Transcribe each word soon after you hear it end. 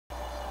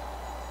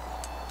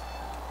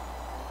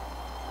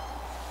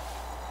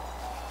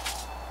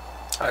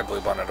Hi,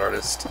 Bluebonnet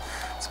Artist.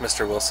 It's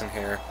Mr. Wilson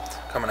here,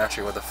 coming at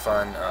you with a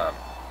fun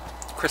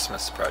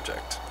Christmas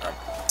project.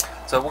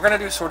 So we're going to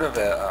do sort of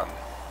a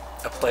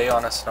play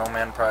on a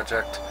snowman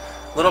project.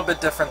 A little bit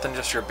different than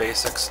just your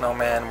basic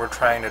snowman. We're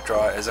trying to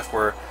draw it as if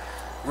we're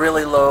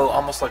really low,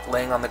 almost like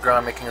laying on the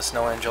ground, making a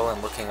snow angel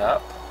and looking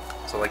up.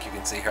 So like you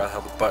can see here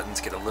how the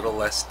buttons get a little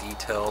less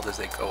detailed as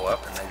they go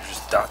up, and they're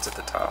just dots at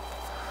the top.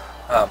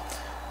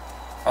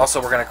 Also,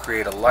 we're going to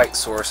create a light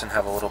source and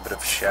have a little bit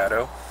of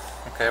shadow.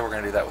 Okay, we're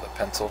going to do that with a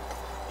pencil.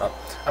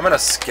 I'm going to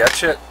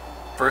sketch it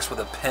first with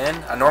a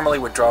pen. I normally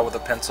would draw with a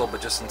pencil,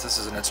 but just since this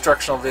is an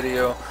instructional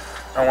video,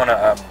 I want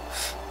to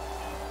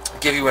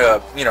give you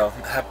a,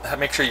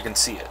 make sure you can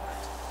see it.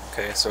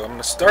 Okay, so I'm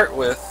going to start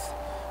with,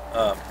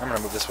 I'm going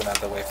to move this one out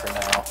of the way for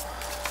now,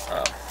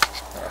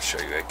 and I'll show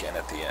you again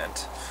at the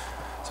end.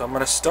 So I'm going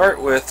to start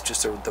with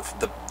just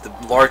the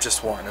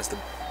largest one, is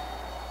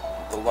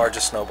the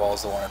largest snowball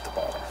is the one at the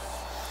bottom.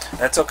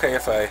 And it's okay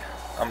if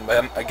I'm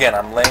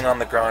laying on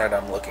the ground and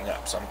I'm looking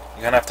up, so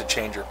you're going to have to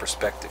change your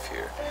perspective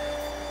here.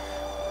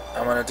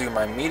 I'm going to do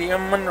my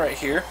medium one right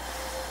here,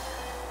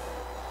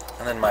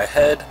 and then my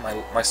head,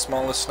 my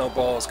smallest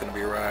snowball is going to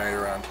be right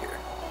around here.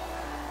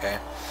 Okay,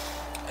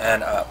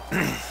 and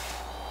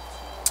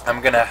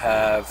I'm going to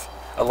have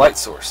a light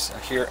source.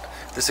 And here,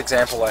 this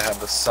example, I have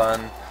the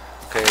sun.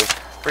 Okay,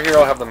 for here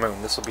I'll have the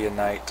moon. This will be a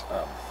night,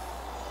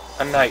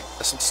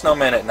 a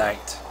snowman at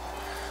night.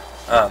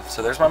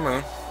 So there's my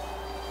moon.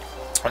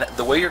 And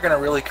the way you're going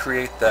to really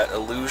create that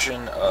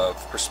illusion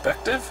of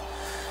perspective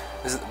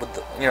is with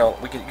the,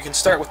 you can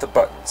start with the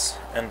buttons,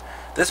 and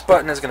this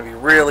button is going to be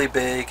really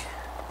big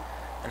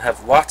and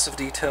have lots of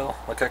detail.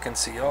 Like I can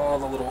see all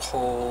the little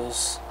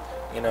holes,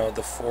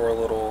 the 4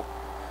 little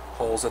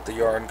holes that the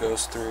yarn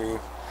goes through.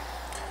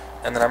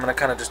 And then I'm going to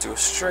kind of just do a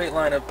straight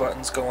line of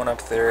buttons going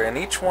up there, and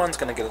each one's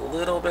going to get a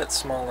little bit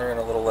smaller and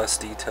a little less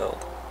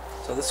detailed.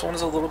 So this one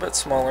is a little bit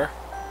smaller.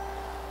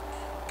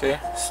 Okay,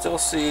 still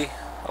see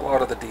a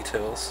lot of the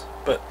details,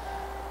 but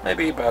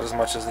maybe about as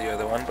much as the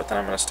other one. But then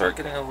I'm going to start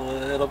getting a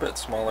little bit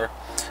smaller.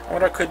 And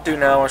what I could do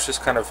now is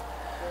just kind of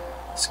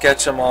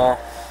sketch them all.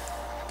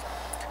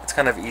 It's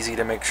kind of easy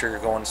to make sure you're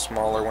going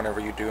smaller whenever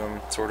you do them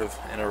sort of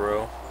in a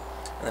row.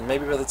 And then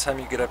maybe by the time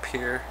you get up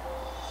here,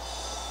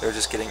 they're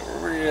just getting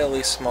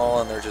really small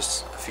and they're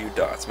just a few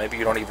dots. Maybe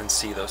you don't even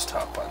see those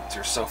top buttons.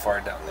 You're so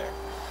far down there.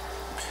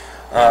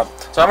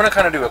 So I'm going to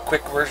kind of do a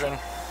quick version.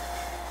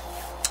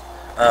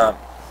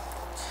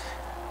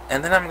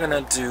 And then I'm going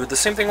to do the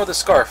same thing with a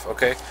scarf,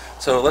 okay?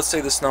 So let's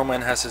say the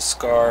snowman has his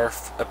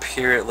scarf. Up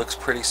here it looks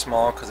pretty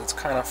small because it's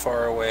kind of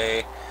far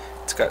away.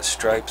 It's got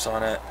stripes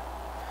on it.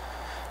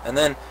 And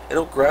then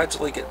it'll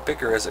gradually get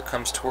bigger as it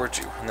comes towards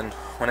you. And then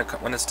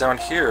when it's down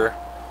here,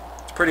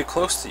 it's pretty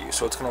close to you,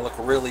 so it's going to look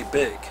really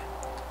big.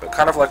 But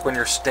kind of like when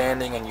you're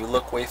standing and you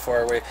look way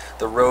far away,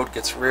 the road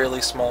gets really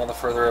small the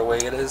further away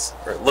it is,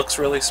 or it looks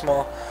really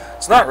small.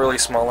 It's not really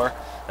smaller,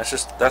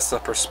 that's the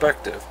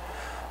perspective.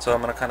 So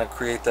I'm going to kind of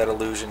create that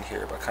illusion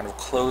here by kind of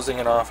closing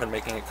it off and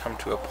making it come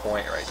to a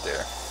point right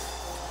there.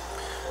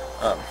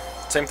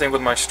 Same thing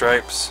with my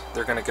stripes.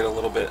 They're going to get a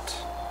little bit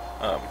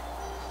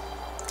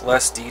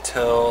less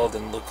detailed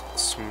and look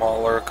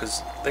smaller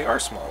because they are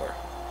smaller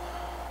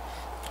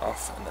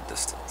off in the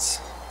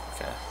distance.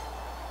 Okay,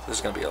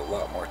 there's going to be a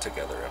lot more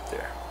together up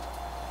there.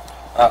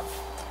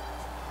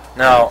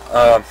 Now,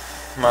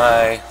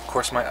 of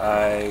course, my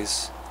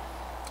eyes.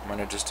 I'm going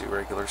to just do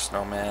regular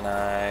snowman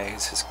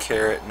eyes, his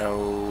carrot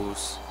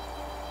nose.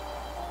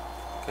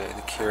 Okay,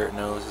 the carrot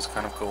nose is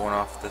kind of going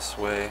off this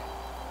way.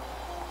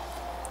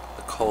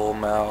 The coal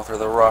mouth, or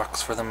the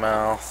rocks for the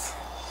mouth.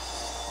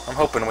 I'm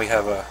hoping we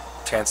have a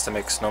chance to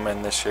make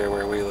snowmen this year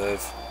where we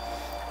live.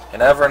 You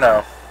never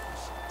know.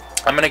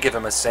 I'm going to give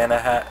him a Santa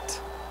hat,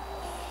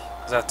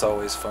 'cause that's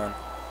always fun.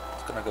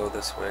 It's going to go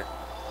this way.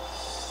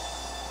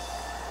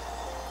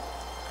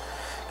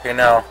 Okay,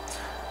 now,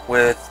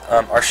 with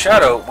our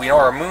shadow, we know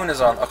our moon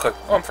is on. Okay,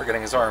 oh, I'm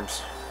forgetting his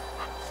arms.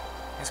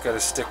 He's got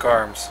his stick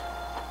arms.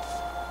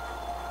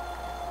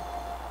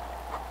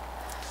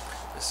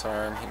 This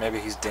arm, maybe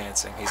he's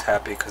dancing. He's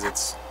happy because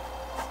it's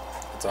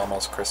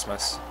almost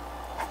Christmas.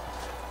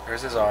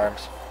 There's his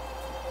arms.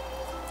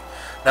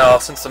 Now,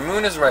 since the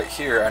moon is right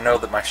here, I know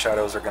that my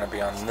shadows are going to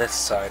be on this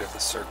side of the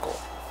circle.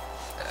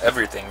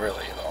 Everything,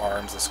 really. The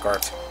arms, the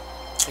scarf.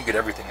 You get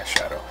everything a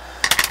shadow.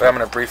 But I'm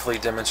going to briefly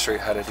demonstrate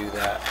how to do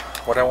that.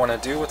 What I want to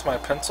do with my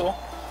pencil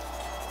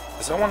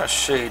is I want to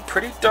shade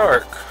pretty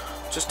dark,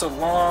 just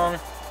along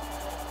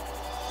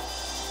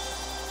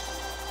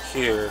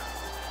here,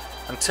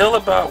 until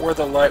about where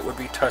the light would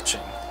be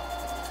touching.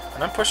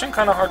 And I'm pushing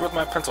kind of hard with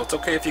my pencil. It's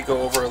okay if you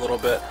go over a little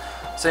bit.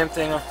 Same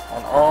thing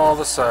on all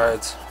the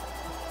sides.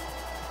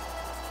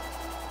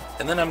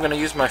 And then I'm going to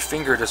use my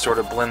finger to sort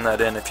of blend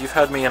that in. If you've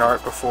had me in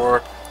art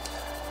before,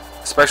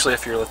 especially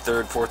if you're a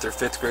 3rd, 4th, or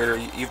 5th grader,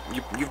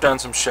 you've done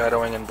some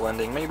shadowing and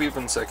blending, maybe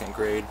even 2nd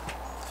grade.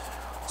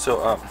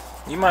 So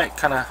you might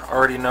kind of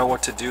already know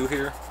what to do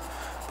here,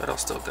 but I'll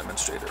still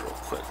demonstrate it real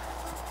quick.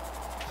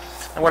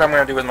 And what I'm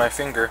going to do with my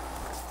finger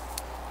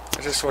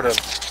is just sort of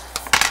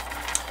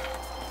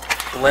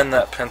blend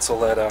that pencil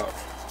lead out.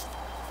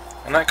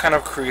 And that kind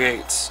of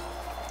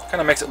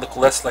makes it look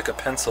less like a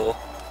pencil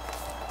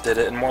did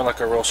it and more like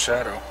a real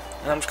shadow.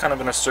 And I'm just kind of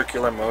in a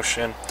circular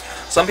motion.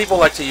 Some people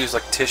like to use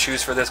like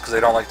tissues for this because they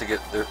don't like to get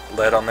their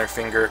lead on their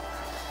finger,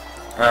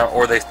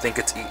 or they think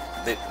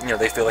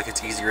they feel like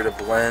it's easier to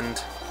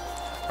blend.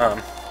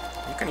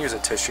 You can use a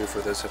tissue for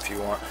this if you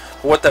want.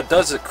 But what that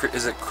does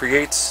is it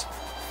creates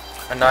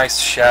a nice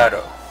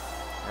shadow,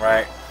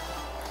 right?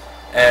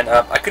 And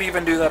I could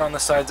even do that on the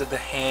sides of the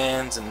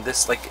hands and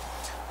this, like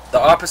the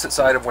opposite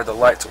side of where the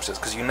light source is,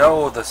 because you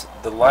know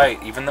the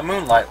light, even the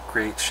moonlight,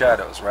 creates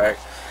shadows, right?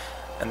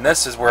 And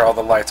this is where all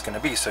the light's going to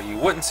be, so you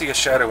wouldn't see a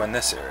shadow in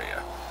this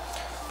area,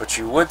 but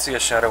you would see a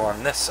shadow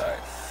on this side.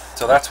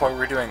 So that's why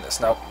we're doing this.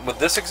 Now, with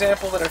this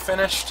example that I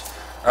finished,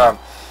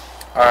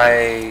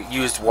 I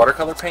used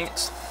watercolor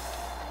paints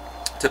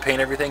to paint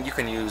everything. You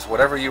can use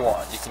whatever you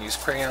want. You can use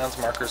crayons,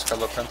 markers,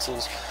 color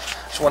pencils.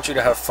 Just want you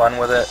to have fun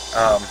with it.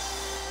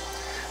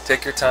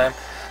 Take your time.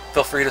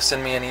 Feel free to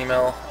send me an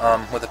email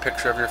with a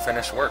picture of your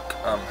finished work.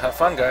 Have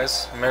fun,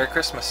 guys. Merry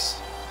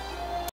Christmas.